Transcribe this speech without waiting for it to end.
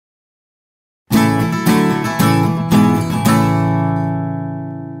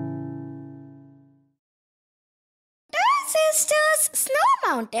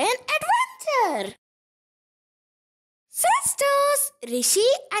mountain adventure. Sisters Rishi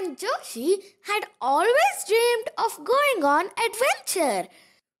and Joshi had always dreamed of going on adventure.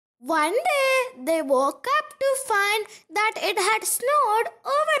 One day they woke up to find that it had snowed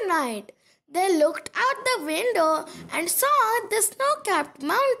overnight. They looked out the window and saw the snow-capped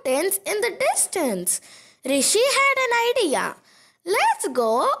mountains in the distance. Rishi had an idea. "Let's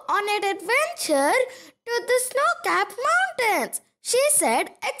go on an adventure to the snow-capped mountains," she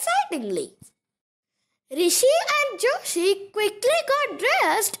said excitingly. Rishi and Joshi quickly got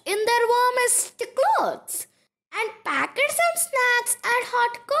dressed in their warmest clothes and packed some snacks and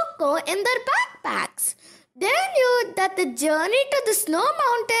hot cocoa in their backpacks. They knew that the journey to the snow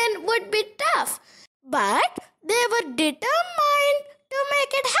mountain would be tough, but they were determined to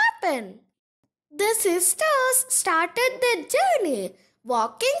make it happen. The sisters started their journey,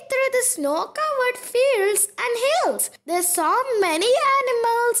 walking through the snow-covered fields and hills. They saw many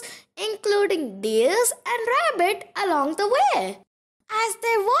animals, including deer and rabbit, along the way. As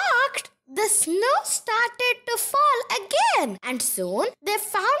they walked, the snow started to fall again, and soon they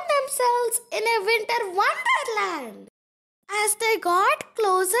found themselves in a winter wonderland. As they got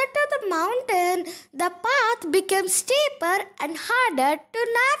closer to the mountain, the path became steeper and harder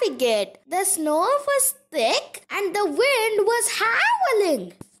to navigate. The snow was thick and the wind was howling.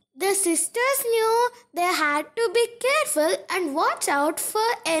 The sisters knew they had to be careful and watch out for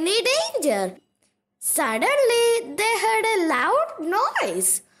any danger. Suddenly, they heard a loud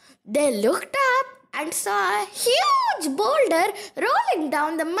noise. They looked up and saw a huge boulder rolling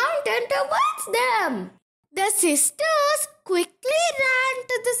down the mountain towards them. The sisters quickly ran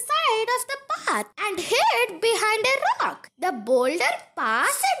to the side of the path and hid behind a rock. The boulder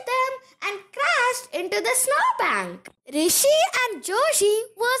passed them and crashed into the snowbank. Rishi and Joshi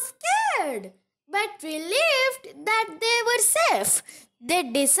were scared but relieved that they were safe. They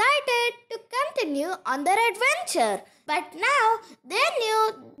decided to continue on their adventure, but now they knew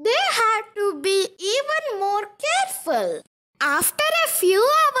they had to be even more careful. After a few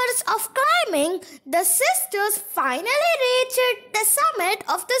hours of climbing, the sisters finally reached the summit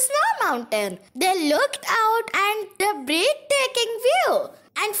of the snow mountain. They looked out at the breathtaking view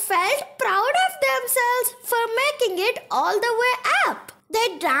and felt proud of themselves for making it all the way up. They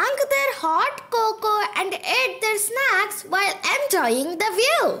drank their hot cocoa and ate their snacks while enjoying the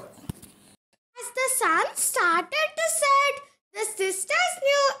view. As the sun started to set, the sisters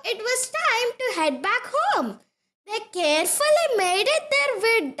knew it was time to head back home. They carefully made it their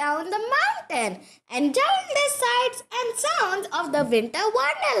way down the mountain, enjoying the sights and sounds of the winter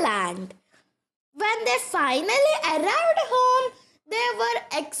wonderland. When they finally arrived home, they were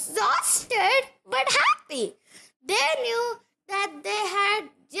exhausted but happy. They knew that they had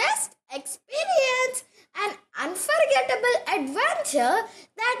just experienced an unforgettable adventure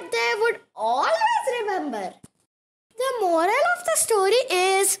that they would always remember. The moral of the story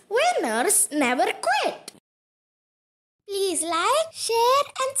is winners never quit. Please like, share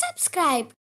and subscribe.